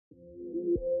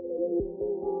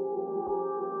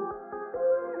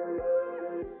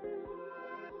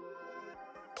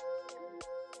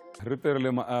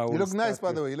You look nice,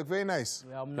 by the way. You look very nice.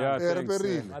 Yeah,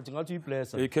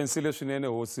 thanks. You can see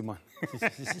man.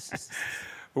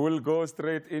 We'll go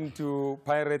straight into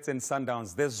Pirates and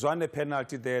Sundowns. There's one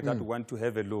penalty there that we want to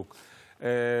have a look.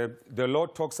 The law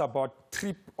talks about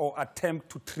trip or attempt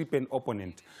to trip an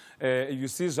opponent. You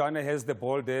see Zwane has the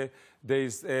ball there. There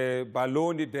is a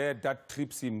Baloni there that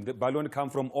trips him. The Baloni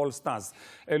comes from All Stars.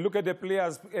 Look at the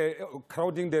players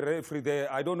crowding the referee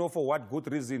there. I don't know for what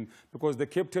good reason, because the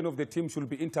captain of the team should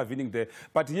be intervening there.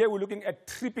 But here we're looking at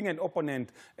tripping an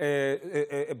opponent.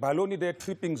 Baloni there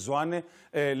tripping Zwane.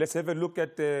 Let's have a look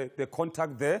at the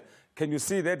contact there. Can you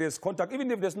see that there's contact?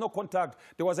 Even if there's no contact,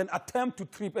 there was an attempt to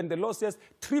trip, and the law says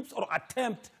trips or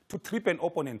attempt to trip an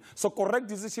opponent. So correct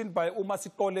decision by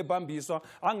Maseko Bambiswa.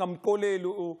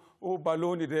 Angamkolelu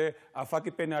Baloni there,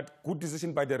 afaki penalty. Good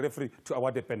decision by the referee to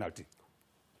award the penalty.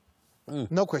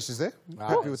 No questions there.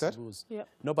 Happy with that? Yeah.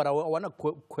 No, but I want to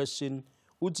question,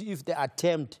 if the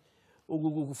attempt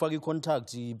to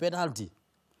contact penalty?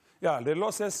 Yeah, the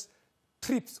law says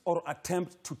trips or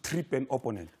attempt to trip an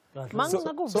opponent. That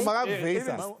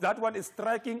one is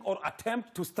striking or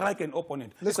attempt to strike an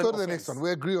opponent. Let's go to the next one.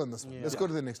 We agree on this one. Yeah. Let's go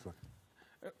to the next one.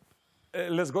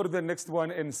 Let's go to the next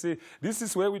one and see. This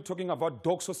is where we're talking about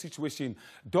Doxo situation.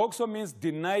 Doxo means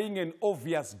denying an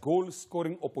obvious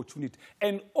goal-scoring opportunity.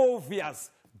 An obvious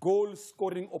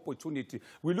goal-scoring opportunity.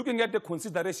 We're looking at the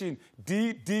consideration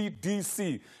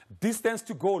DDDC. Distance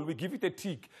to goal, we give it a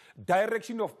tick.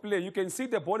 Direction of play, you can see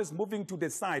the ball is moving to the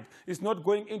side. It's not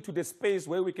going into the space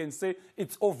where we can say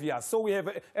it's obvious. So we have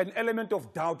an element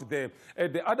of doubt there.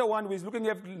 The other one, we're looking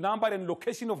at number and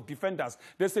location of defenders.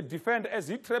 There's a defender, as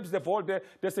he traps the ball there,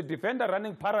 there's a defender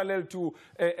running parallel to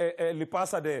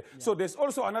Lepasa there. Yeah. So there's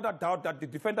also another doubt that the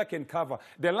defender can cover.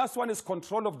 The last one is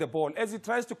control of the ball. As he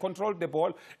tries to control the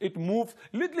ball, it moves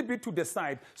a little bit to the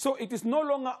side. So it is no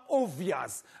longer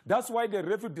obvious. That's why the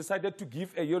referee decided to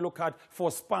give a yellow card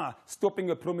for Spa,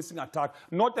 stopping a promising attack,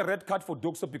 not a red card for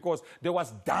Doxo, because there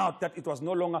was doubt that it was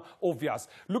no longer obvious.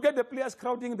 Look at the players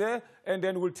crowding there, and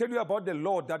then we'll tell you about the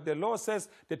law, that the law says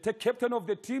the captain of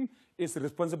the team is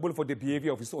responsible for the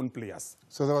behavior of his own players.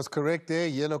 So that was correct there,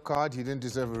 yellow card, he didn't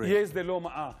deserve a red. Yes, the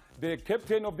law. The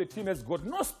captain of the team has got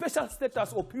no special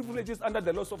status or privileges under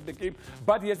the laws of the game,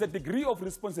 but he has a degree of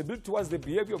responsibility towards the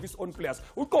behavior of his own players.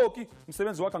 Ukoki,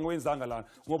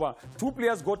 two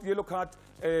players got yellow card,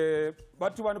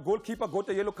 but one goalkeeper got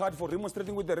a yellow card for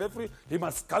remonstrating with the referee. He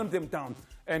must calm them down.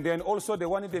 And then also the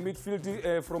one in the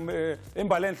midfield from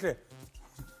Mbalenhle,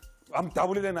 I'm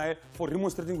doubling for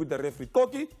remonstrating with the referee.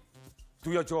 Koki,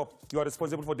 do your job. You are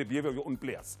responsible for the behavior of your own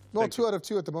players. No, 2 out of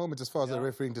 2 at the moment as far as the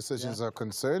refereeing decisions are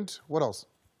concerned. What else?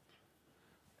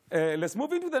 Let's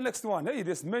move into the next one. Hey,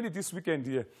 there's many this weekend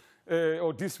here,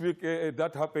 or this week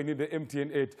that happened in the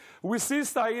MTN 8. We see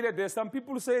Saile there. Some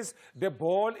people say the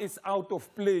ball is out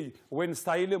of play when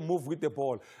Saile moves with the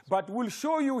ball. But we'll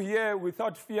show you here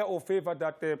without fear or favor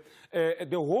that the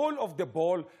whole of the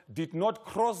ball did not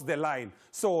cross the line.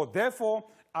 So therefore,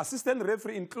 assistant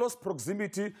referee in close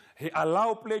proximity, he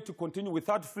allowed play to continue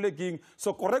without flagging.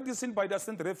 So correct decision by the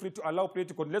assistant referee to allow play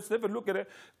to continue. Let's have a look at it.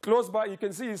 Close by, you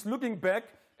can see he's looking back,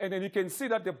 and then you can see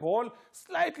that the ball,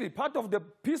 slightly, part of the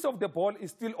piece of the ball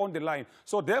is still on the line.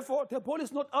 So therefore, the ball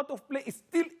is not out of play, it's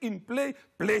still in play.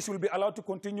 Play should be allowed to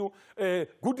continue.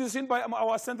 Good decision by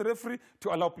our assistant referee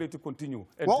to allow play to continue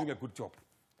and doing a good job.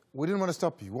 We didn't want to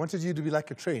stop you. We wanted you to be like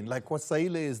a train, like what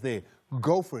Saile is there.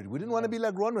 Go for it. We didn't want to be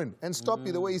like Ronwen and stop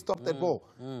you the way he stopped that ball.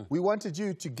 We wanted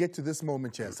you to get to this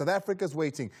moment here. South Africa's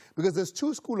waiting, because there's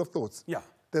 2 schools of thoughts. Yeah.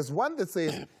 There's one that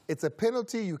says it's a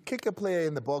penalty, you kick a player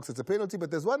in the box, it's a penalty, but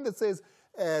there's one that says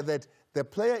that the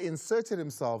player inserted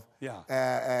himself in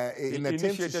an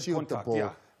attempt to shield the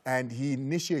ball, and he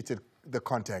initiated the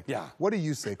contact. Yeah. What do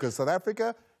you say? Because South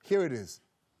Africa, here it is.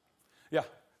 Yeah.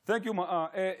 Thank you,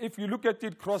 if you look at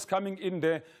it cross coming in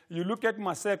there, you look at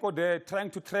Maseko there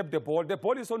trying to trap the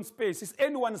ball is on space. It's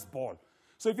anyone's ball.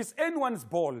 So if it's anyone's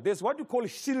ball, there's what you call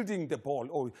shielding the ball.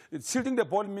 Or shielding the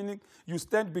ball meaning you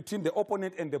stand between the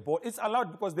opponent and the ball. It's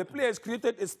allowed because the player has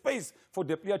created a space for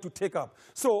the player to take up.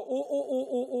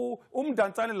 So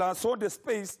Dantanela saw the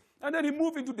space, and then he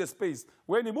moved into the space.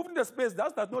 When he moved into the space,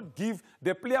 that does not give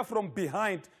the player from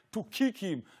behind to kick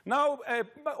him. Now,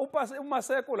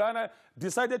 Maseko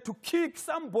decided to kick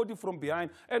somebody from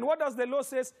behind. And what does the law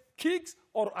say? Kicks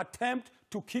or attempt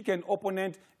to kick an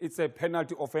opponent, it's a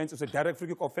penalty offense. It's a direct free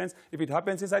kick offense. If it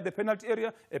happens inside the penalty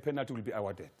area, a penalty will be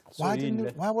awarded.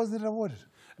 Why wasn't it awarded?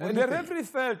 The referee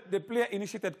felt the player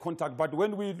initiated contact, but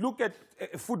when we look at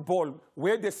football,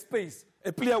 where the space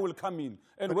a player will come in.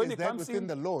 And but when is he that comes within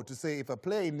the law to say if a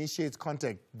player initiates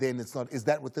contact, then it's not? Is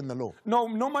that within the law? No,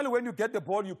 normally when you get the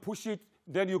ball, you push it,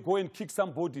 then you go and kick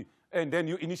somebody, and then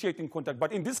you initiate in contact.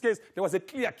 But in this case, there was a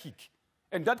clear kick.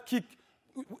 And that kick,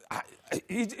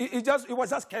 it was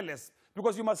just careless,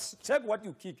 because you must check what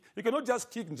you kick. You cannot just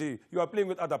kick, Nje. You are playing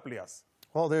with other players.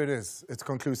 Well, there it is. It's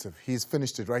conclusive. He's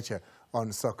finished it right here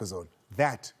on Soccer Zone.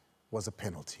 That was a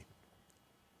penalty.